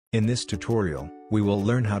In this tutorial, we will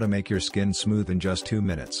learn how to make your skin smooth in just 2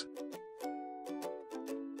 minutes.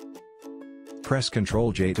 Press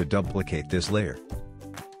Ctrl J to duplicate this layer.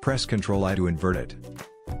 Press Ctrl I to invert it.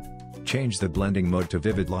 Change the blending mode to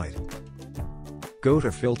vivid light. Go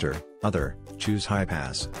to Filter, Other, choose High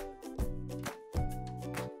Pass.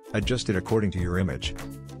 Adjust it according to your image.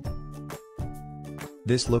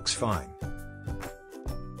 This looks fine.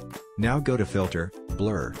 Now go to Filter,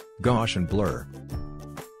 Blur, Gaussian Blur.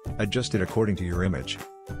 Adjust it according to your image.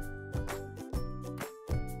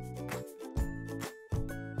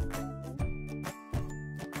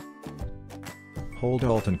 Hold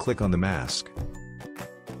Alt and click on the mask.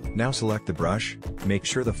 Now select the brush, make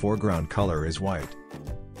sure the foreground color is white.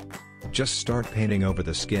 Just start painting over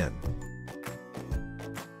the skin.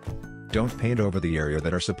 Don't paint over the area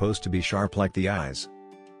that are supposed to be sharp like the eyes.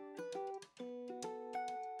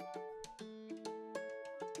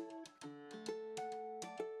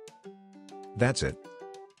 That's it.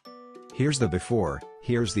 Here's the before,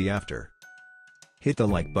 here's the after. Hit the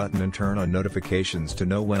like button and turn on notifications to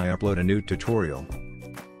know when I upload a new tutorial.